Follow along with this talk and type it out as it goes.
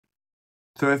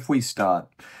So if we start,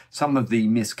 some of the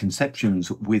misconceptions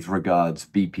with regards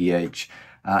BPH,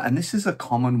 and this is a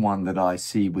common one that I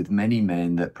see with many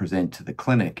men that present to the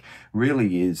clinic,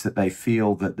 really is that they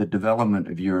feel that the development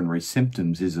of urinary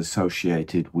symptoms is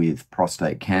associated with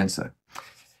prostate cancer.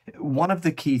 One of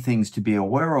the key things to be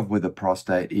aware of with a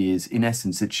prostate is, in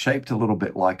essence, it's shaped a little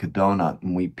bit like a donut,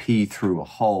 and we pee through a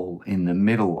hole in the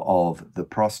middle of the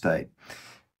prostate.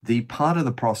 The part of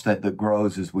the prostate that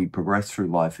grows as we progress through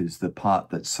life is the part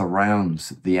that surrounds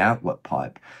the outlet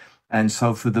pipe. And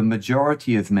so for the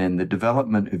majority of men, the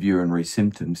development of urinary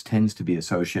symptoms tends to be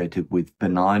associated with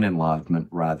benign enlargement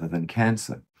rather than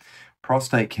cancer.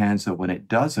 Prostate cancer, when it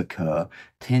does occur,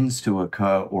 tends to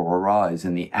occur or arise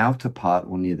in the outer part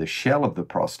or near the shell of the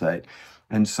prostate,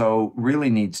 and so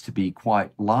really needs to be quite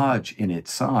large in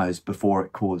its size before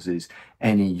it causes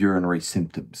any urinary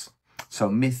symptoms. So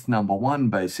myth number one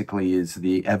basically is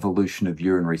the evolution of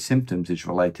urinary symptoms is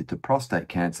related to prostate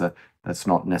cancer. That's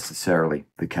not necessarily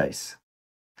the case.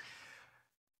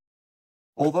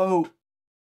 Although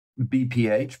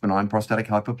BPH, benign prostatic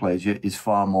hyperplasia, is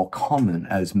far more common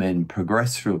as men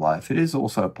progress through life, it is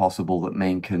also possible that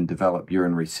men can develop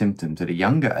urinary symptoms at a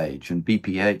younger age, and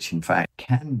BPH, in fact,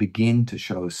 can begin to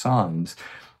show signs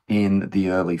in the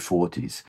early 40s.